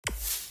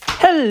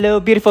Hello,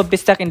 beautiful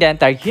Bistak in the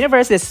entire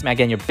universe. This is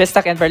Megan, your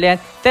Bistak in Berlin.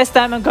 This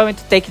time I'm going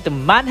to take you to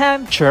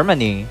Mannheim,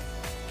 Germany.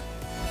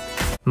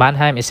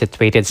 Mannheim is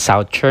situated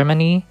South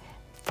Germany,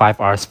 5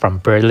 hours from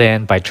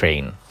Berlin by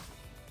train.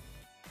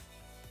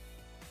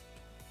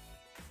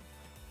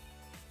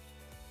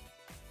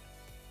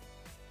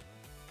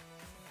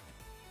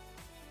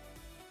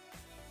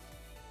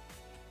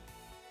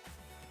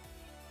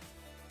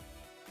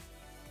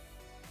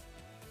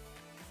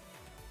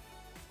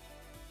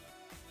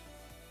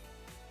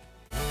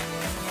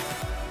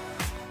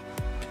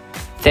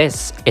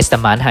 This is the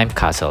Mannheim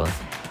Castle.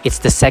 It's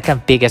the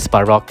second biggest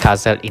Baroque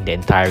castle in the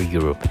entire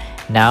Europe.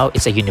 Now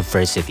it's a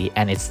university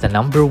and it's the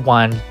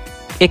 #1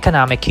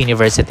 economic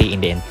university in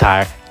the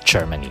entire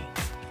Germany.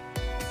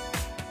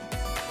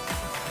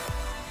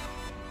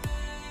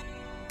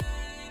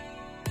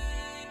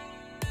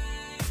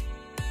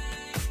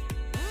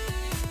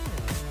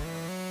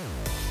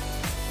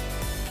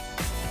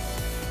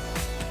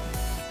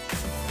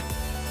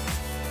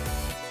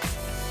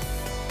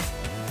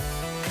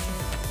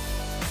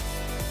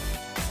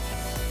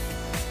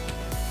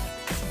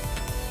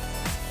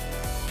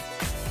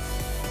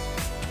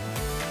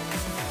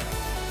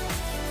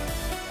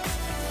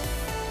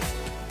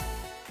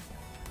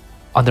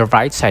 On the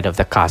right side of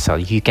the castle,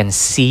 you can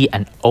see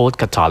an old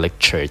Catholic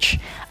church.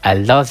 I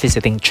love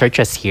visiting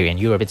churches here in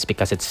Europe. It's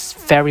because it's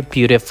very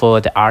beautiful.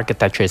 The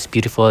architecture is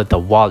beautiful. The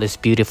wall is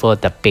beautiful.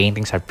 The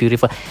paintings are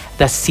beautiful.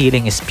 The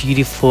ceiling is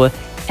beautiful.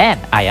 And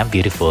I am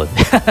beautiful.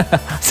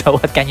 So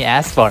what can you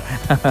ask for?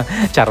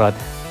 Charot.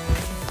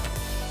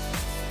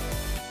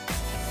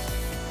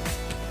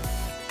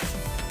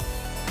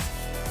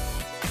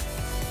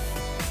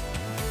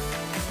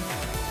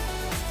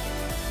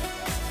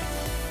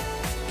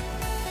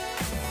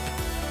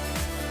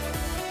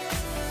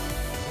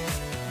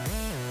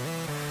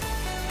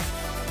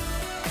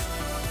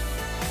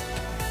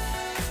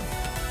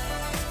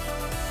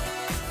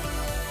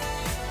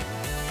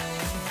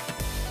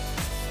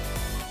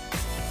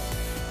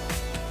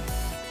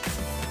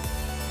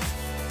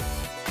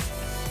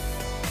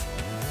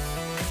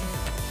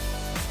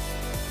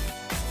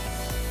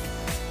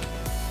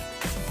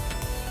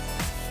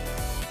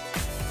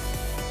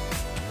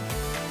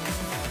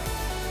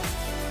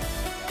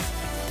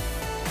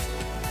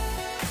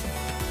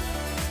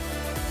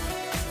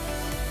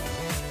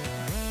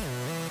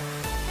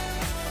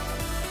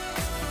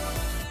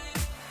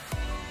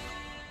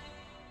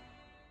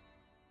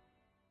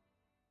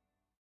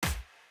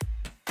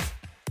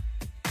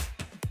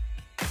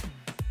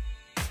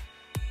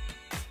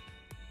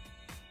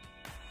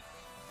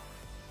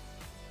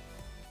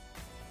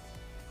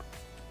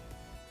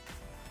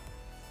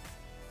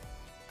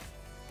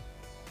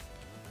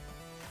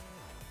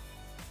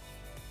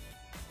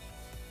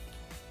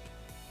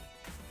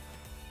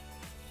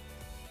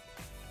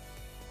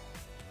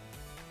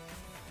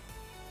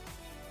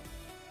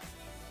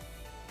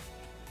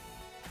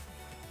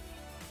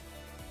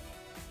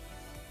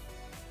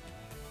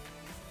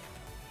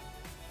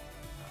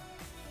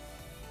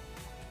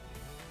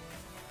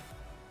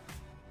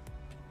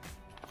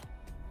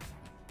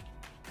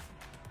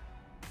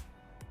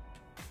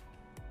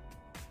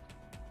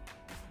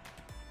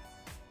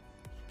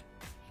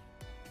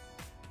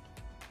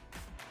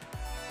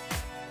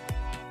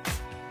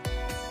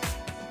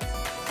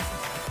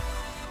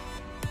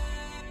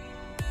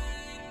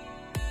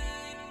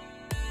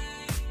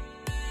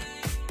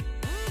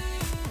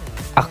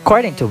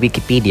 According to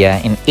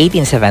Wikipedia, in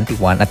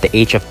 1871, at the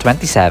age of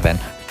 27,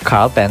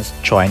 Carl Benz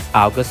joined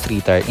August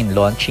Ritter in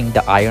launching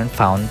the iron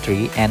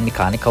foundry and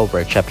mechanical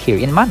workshop here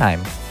in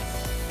Mannheim.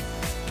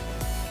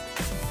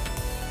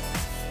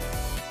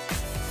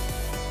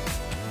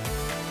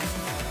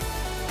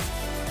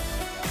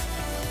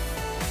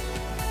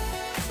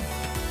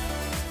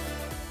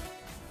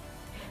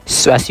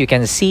 So as you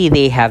can see,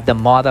 they have the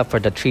model for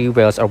the 3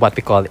 wheels, or what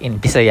we call in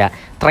Bisaya,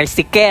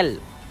 tricycle.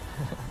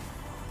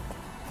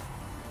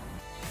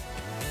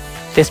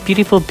 This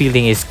beautiful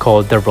building is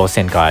called the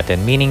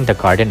Rosengarten, meaning the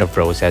Garden of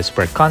Roses,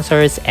 where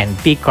concerts and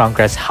big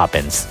congress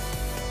happens.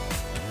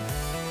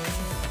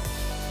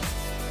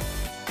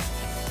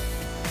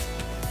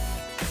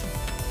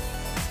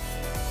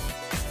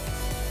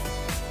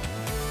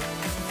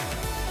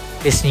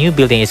 This new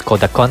building is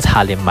called the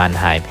Kunsthalle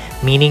Mannheim,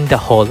 meaning the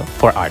hall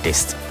for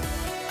artists.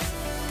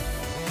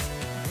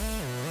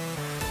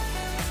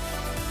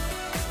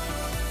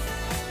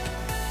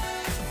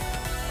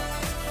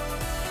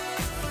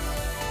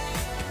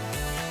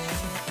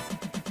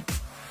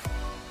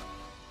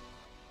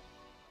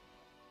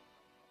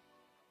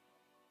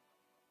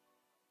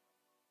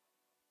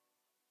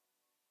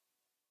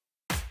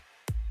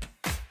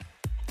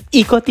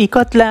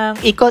 Ikot-ikot lang,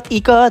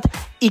 ikot-ikot,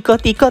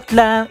 ikot-ikot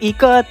lang,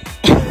 ikot.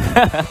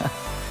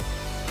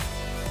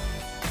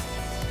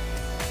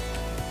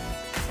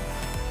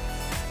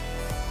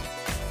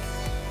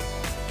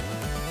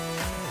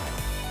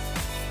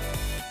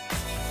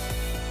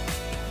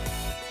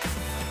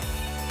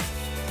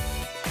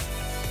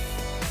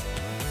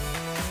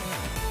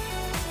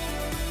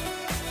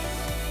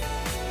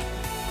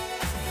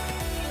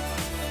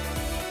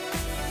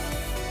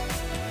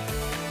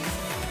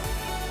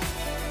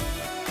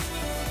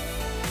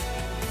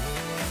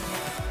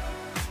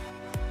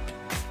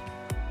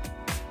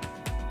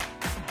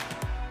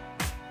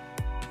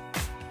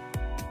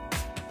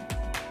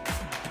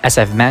 As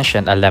I've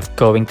mentioned, I love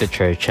going to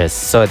churches,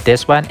 so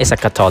this one is a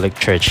Catholic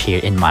church here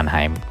in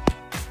Mannheim.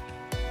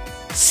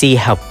 See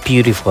how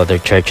beautiful the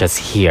church is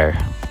here.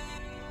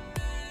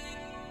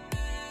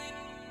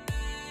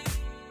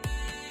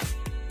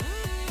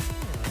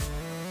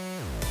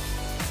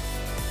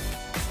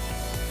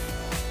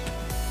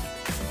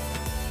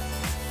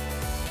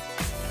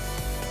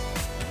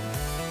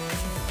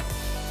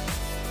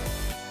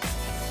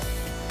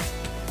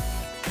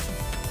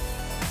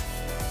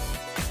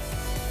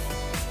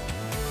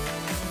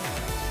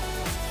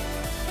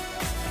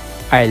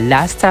 Our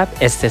last stop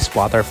is this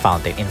water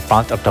fountain in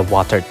front of the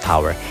water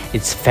tower.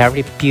 It's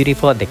very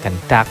beautiful. The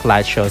contact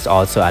light shows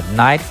also at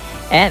night,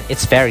 and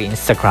it's very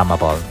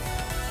Instagrammable.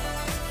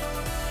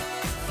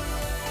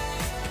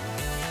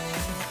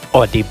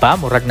 O diba,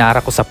 murag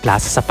nara ko sa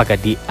plaza sa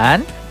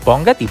Pagadian?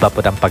 Bongga diba po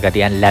ang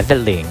Pagadian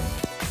leveling?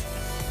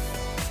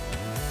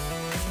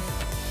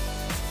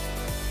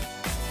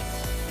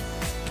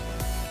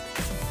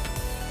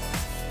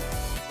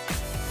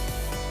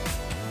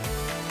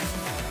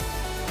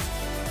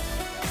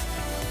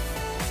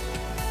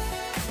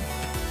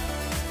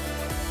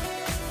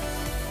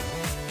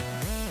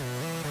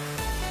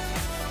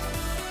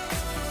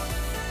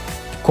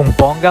 Kung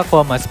bongga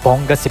ko, mas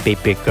bongga si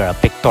baby girl.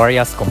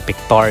 Pictorials kung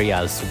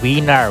pictorials.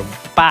 Winner!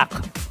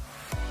 Pak!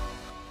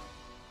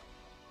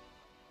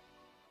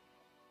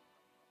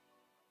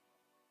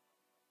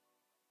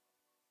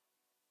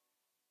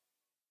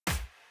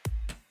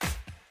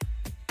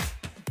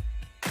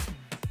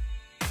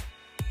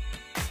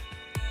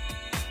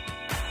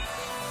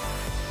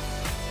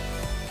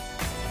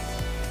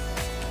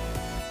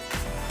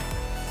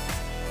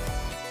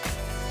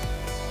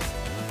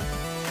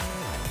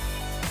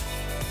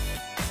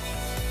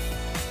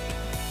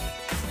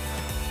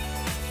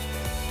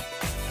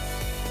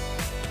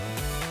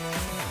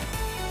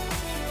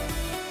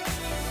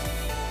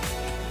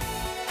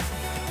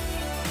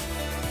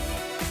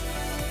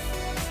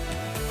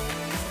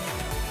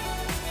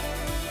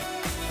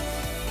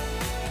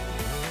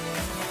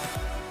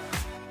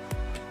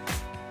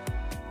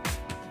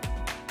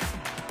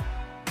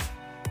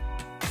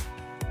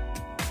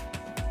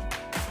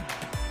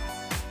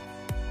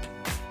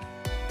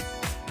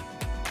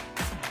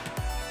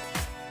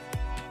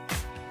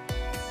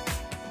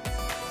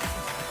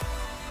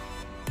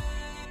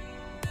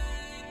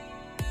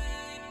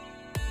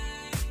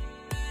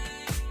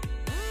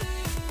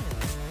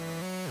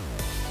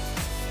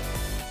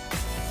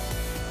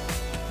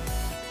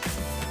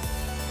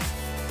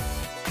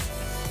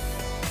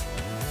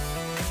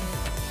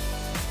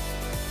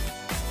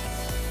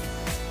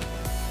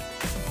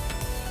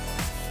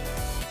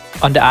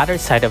 On the other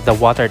side of the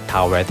water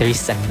tower, there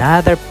is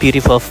another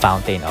beautiful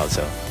fountain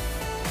also.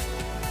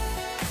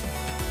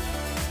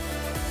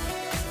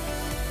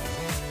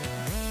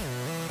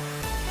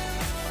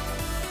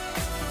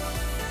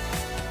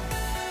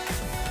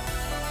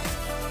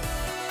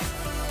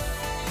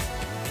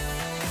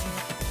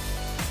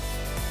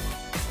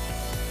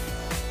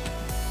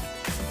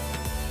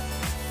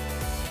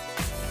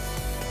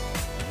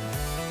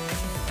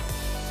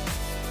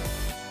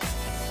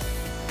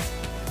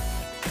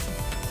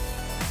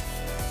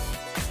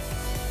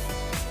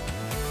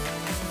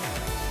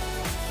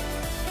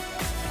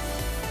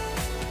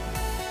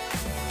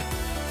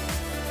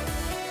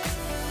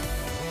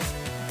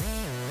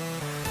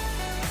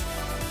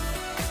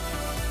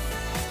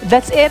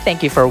 That's it.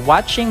 Thank you for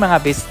watching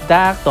mga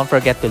bisdak. Don't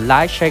forget to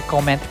like, share,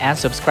 comment, and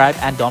subscribe.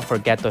 And don't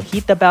forget to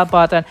hit the bell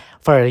button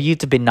for you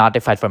to be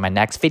notified for my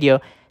next video.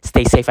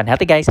 Stay safe and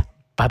healthy, guys.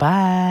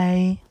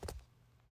 Bye-bye.